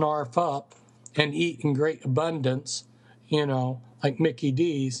snarf up and eat in great abundance, like Mickey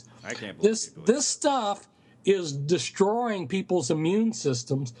D's. I can't believe this stuff is destroying people's immune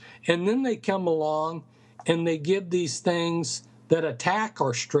systems, and then they come along and they give these things that attack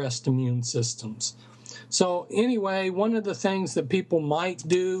our stressed immune systems. So anyway, one of the things that people might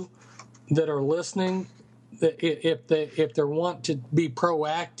do that are listening, that if they want to be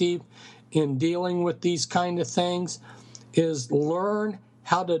proactive in dealing with these kind of things, is learn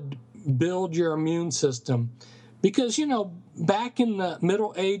how to build your immune system. Because, back in the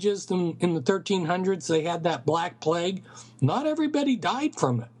Middle Ages, in the 1300s, they had that Black Plague. Not everybody died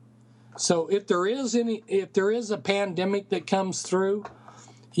from it. So if there is a pandemic that comes through,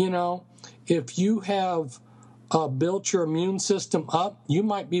 if you have built your immune system up, you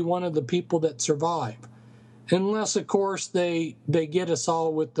might be one of the people that survive. Unless, of course, they get us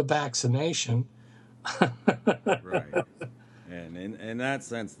all with the vaccination. Right. And in that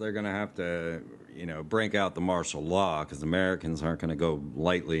sense, they're going to have to, break out the martial law, because Americans aren't going to go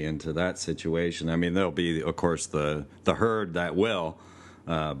lightly into that situation. I mean, there'll be, of course, the herd that will,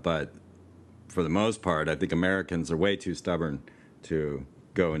 but for the most part, I think Americans are way too stubborn to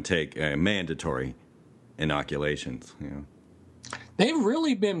go and take mandatory inoculations. They've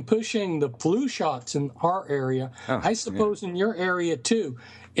really been pushing the flu shots in our area. I suppose in your area too.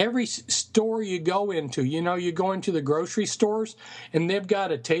 Every store you go into, you go into the grocery stores and they've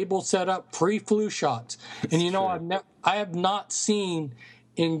got a table set up, free flu shots. And I have not seen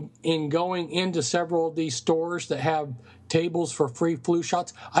in going into several of these stores that have tables for free flu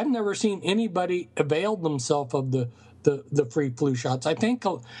shots, I've never seen anybody avail themselves of the free flu shots. I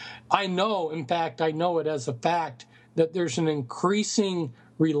know it as a fact that there's an increasing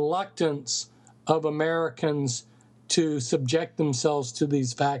reluctance of Americans to subject themselves to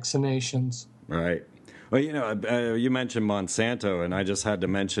these vaccinations. Right. Well, you mentioned Monsanto, and I just had to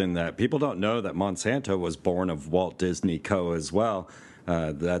mention that people don't know that Monsanto was born of Walt Disney Co. as well.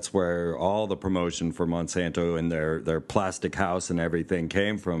 That's where all the promotion for Monsanto and their plastic house and everything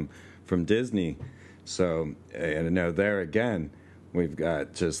came from Disney. So, there again, we've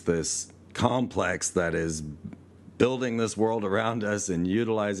got just this complex that is building this world around us and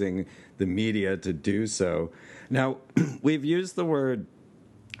utilizing the media to do so. Now, we've used the word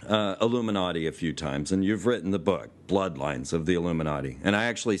Illuminati a few times, and you've written the book, Bloodlines of the Illuminati. And I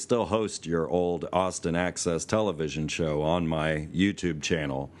actually still host your old Austin Access television show on my YouTube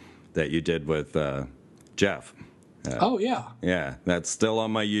channel that you did with Jeff. Oh, yeah. Yeah, that's still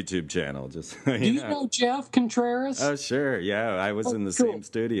on my YouTube channel. Just Do you know Jeff Contreras? Oh, sure. Yeah, I was in the same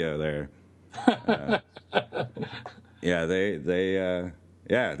studio there. Yeah,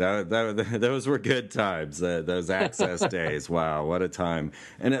 Yeah, those were good times, those access days. Wow, what a time.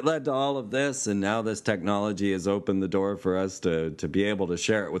 And it led to all of this, and now this technology has opened the door for us to be able to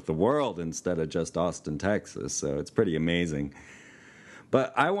share it with the world instead of just Austin, Texas. So it's pretty amazing.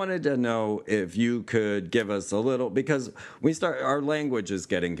 But I wanted to know if you could give us a little, because our language is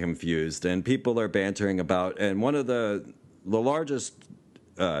getting confused, and people are bantering about, and one of the largest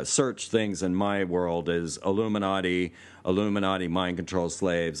search things in my world is Illuminati mind control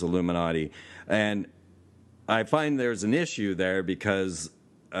slaves, Illuminati. And I find there's an issue there because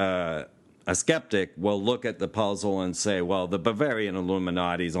a skeptic will look at the puzzle and say, well, the Bavarian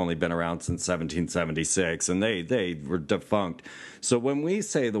Illuminati's only been around since 1776, and they were defunct. So when we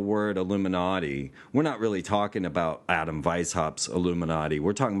say the word Illuminati, we're not really talking about Adam Weishaupt's Illuminati.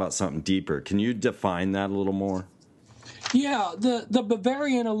 We're talking about something deeper. Can you define that a little more? Yeah, the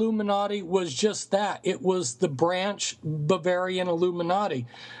Bavarian Illuminati was just that. It was the branch Bavarian Illuminati.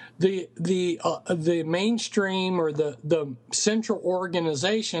 The mainstream or the central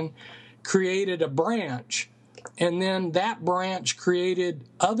organization created a branch, and then that branch created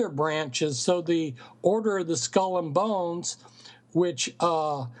other branches. So the Order of the Skull and Bones, which is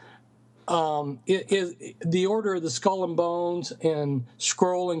the Order of the Skull and Bones and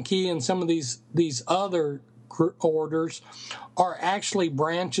Scroll and Key and some of these other orders are actually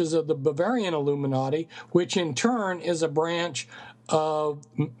branches of the Bavarian Illuminati, which in turn is a branch of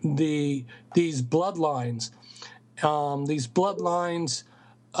these bloodlines. These bloodlines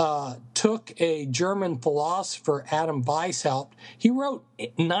took a German philosopher, Adam Weishaupt. He wrote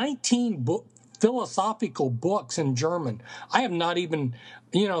 19 philosophical books in German. I have not even,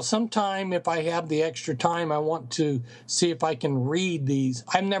 sometime if I have the extra time, I want to see if I can read these.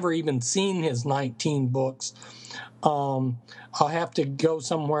 I've never even seen his 19 books. I'll have to go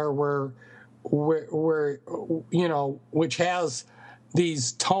somewhere where which has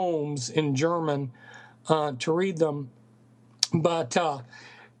these tomes in German to read them. But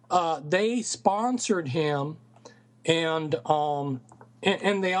they sponsored him, and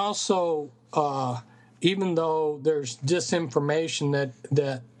they also, even though there's disinformation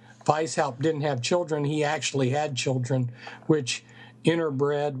that Weishaupt didn't have children, he actually had children, which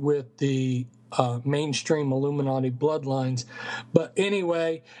interbred with the mainstream Illuminati bloodlines. But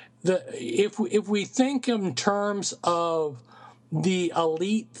anyway, if we think in terms of the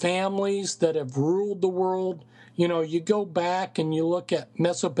elite families that have ruled the world, you go back and you look at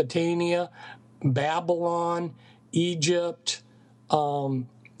Mesopotamia, Babylon, Egypt, the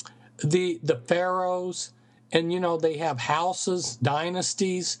pharaohs, and they have houses,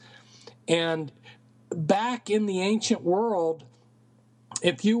 dynasties, and back in the ancient world,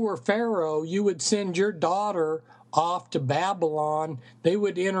 if you were pharaoh, you would send your daughter off to Babylon. They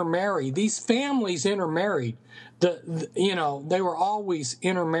would intermarry. These families intermarried. They were always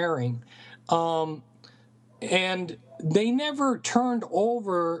intermarrying. And they never turned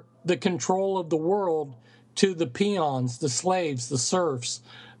over the control of the world to the peons, the slaves, the serfs,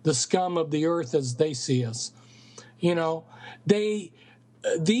 the scum of the earth as they see us. You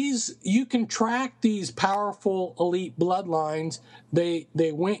can track these powerful elite bloodlines. They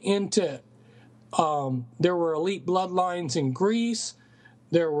went into, there were elite bloodlines in Greece.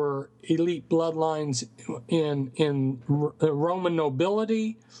 There were elite bloodlines in Roman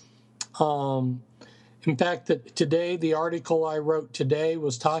nobility. In fact, today, the article I wrote today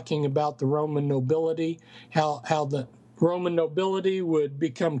was talking about the Roman nobility, how the Roman nobility would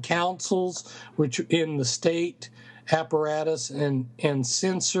become councils, which in the state apparatus and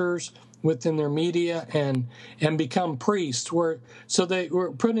censors within their media and become priests. So they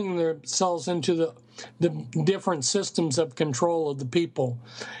were putting themselves into the different systems of control of the people.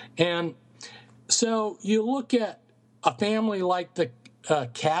 And so you look at a family like the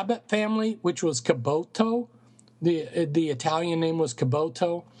Cabot family, which was Caboto. The Italian name was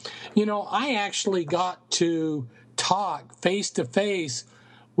Caboto. I actually got to talk face-to-face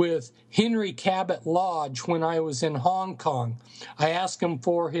with Henry Cabot Lodge when I was in Hong Kong. I asked him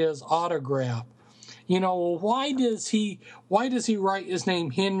for his autograph. Why does he write his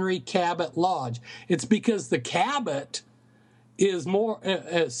name Henry Cabot Lodge? It's because the Cabot is more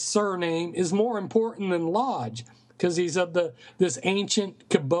surname is more important than Lodge, because he's of this ancient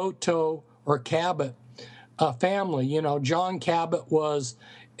Caboto or Cabot family. John Cabot was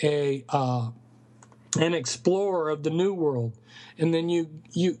an explorer of the New World. And then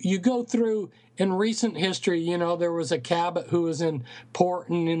you go through in recent history, there was a Cabot who was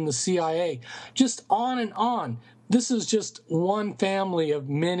important in the CIA. Just on and on. This is just one family of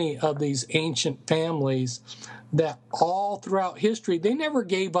many of these ancient families that all throughout history, they never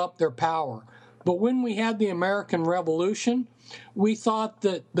gave up their power. But when we had the American Revolution, we thought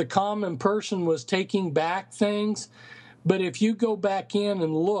that the common person was taking back things, but if you go back in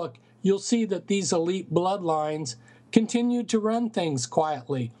and look, you'll see that these elite bloodlines continued to run things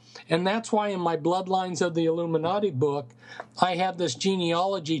quietly. And that's why in my Bloodlines of the Illuminati book, I have this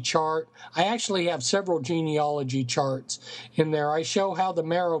genealogy chart. I actually have several genealogy charts in there. I show how the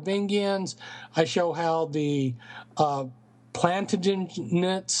Merovingians, I show how the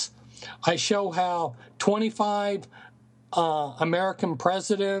Plantagenets, I show how 25 American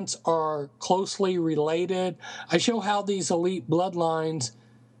presidents are closely related. I show how these elite bloodlines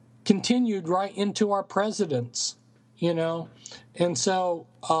continued right into our presidents, you know. And so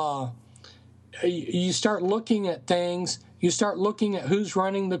you start looking at things, you start looking at who's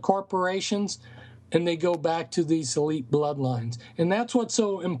running the corporations, and they go back to these elite bloodlines. And that's what's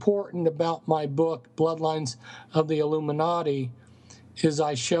so important about my book, Bloodlines of the Illuminati, is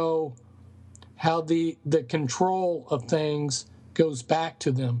I show how the control of things goes back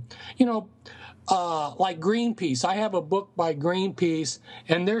to them. You know, like Greenpeace. I have a book by Greenpeace,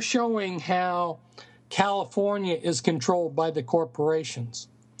 and they're showing how California is controlled by the corporations.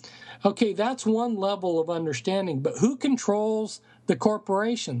 Okay, that's one level of understanding, but who controls the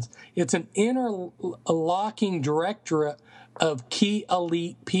corporations? It's an interlocking directorate of key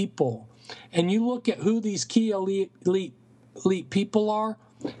elite people. And you look at who these key elite people are,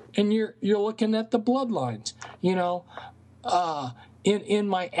 and you're looking at the bloodlines. You know, in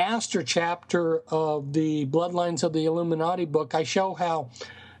my Astor chapter of the Bloodlines of the Illuminati book, I show how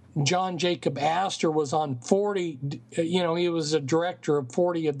John Jacob Astor was on 40, you know, he was a director of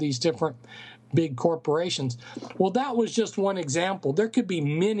 40 of these different big corporations. Well, that was just one example. There could be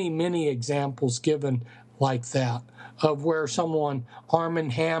many, many examples given like that, of where someone, Arm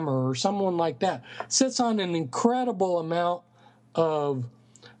 & Hammer or someone like that, sits on an incredible amount of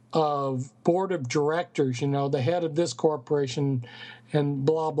board of directors, you know, the head of this corporation and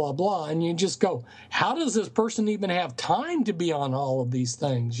blah, blah, blah. And you just go, how does this person even have time to be on all of these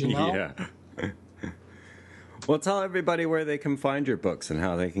things, you know? Yeah. Well, tell everybody where they can find your books and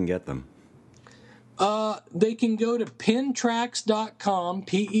how they can get them. They can go to pentracks.com,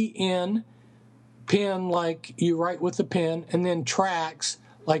 P-E-N, pen like you write with a pen, and then tracks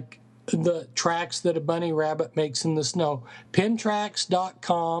like the tracks that a bunny rabbit makes in the snow.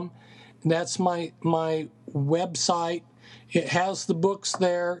 Pentracks.com, that's my website. It has the books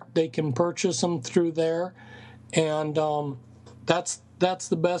there. They can purchase them through there, and that's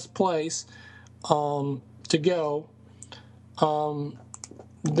the best place to go.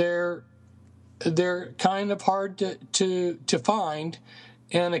 They're kind of hard to find,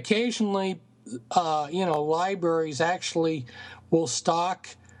 and occasionally, you know, libraries actually will stock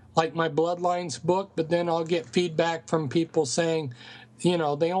like my Bloodlines book, but then I'll get feedback from people saying, you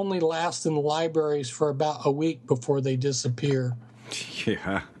know, they only last in the libraries for about a week before they disappear.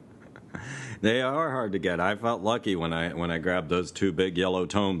 Yeah, they are hard to get. I felt lucky when I grabbed those 2 big yellow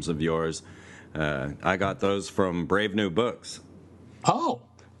tomes of yours. I got those from Brave New Books. Oh.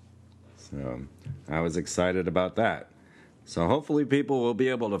 So I was excited about that. So hopefully people will be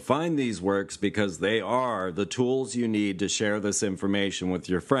able to find these works, because they are the tools you need to share this information with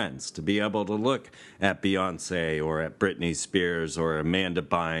your friends, to be able to look at Beyonce or at Britney Spears or Amanda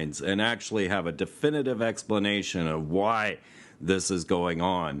Bynes and actually have a definitive explanation of why this is going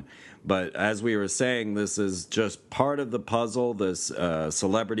on. But as we were saying, this is just part of the puzzle. This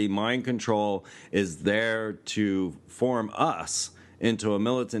celebrity mind control is there to form us into a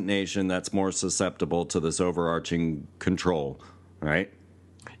militant nation that's more susceptible to this overarching control, right?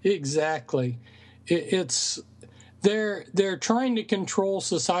 Exactly. It's they're trying to control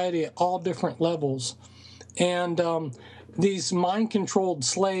society at all different levels, and these mind-controlled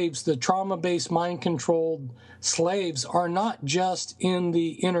slaves, the trauma-based mind-controlled slaves, are not just in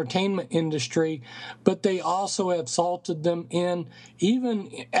the entertainment industry, but they also have salted them in even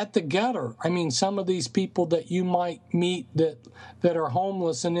at the gutter. I mean, some of these people that you might meet that are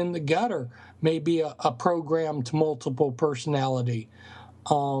homeless and in the gutter may be a programmed multiple personality.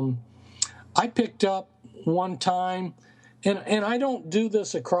 I picked up one time, and I don't do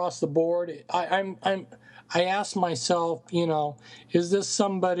this across the board. I asked myself, you know, is this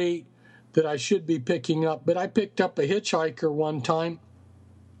somebody that I should be picking up? But I picked up a hitchhiker one time.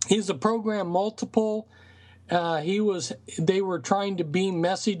 He's a program multiple. They were trying to beam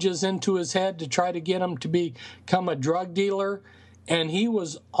messages into his head to try to get him to become a drug dealer, and he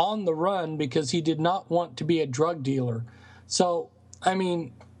was on the run because he did not want to be a drug dealer. So, I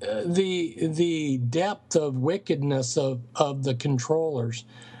mean, the depth of wickedness of the controllers,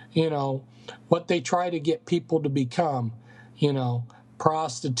 you know, what they try to get people to become, you know.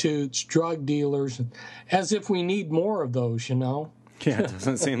 prostitutes, drug dealers, as if we need more of those, you know? Yeah, it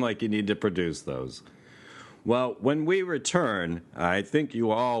doesn't seem like you need to produce those. Well, when we return, I think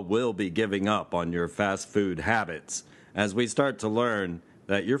you all will be giving up on your fast food habits as we start to learn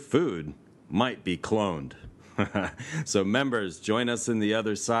that your food might be cloned. So members, join us in the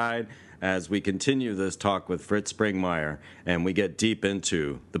other side as we continue this talk with Fritz Springmeier and we get deep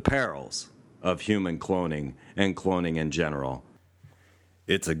into the perils of human cloning and cloning in general.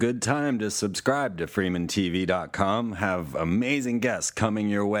 It's a good time to subscribe to FreemanTV.com. Have amazing guests coming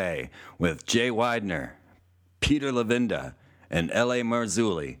your way with Jay Widener, Peter Lavinda, and L.A.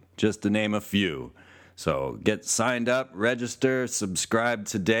 Marzulli, just to name a few. So get signed up, register, subscribe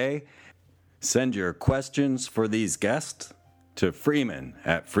today. Send your questions for these guests to Freeman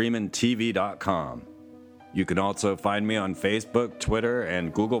at FreemanTV.com. You can also find me on Facebook, Twitter,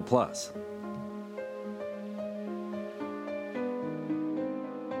 and Google+.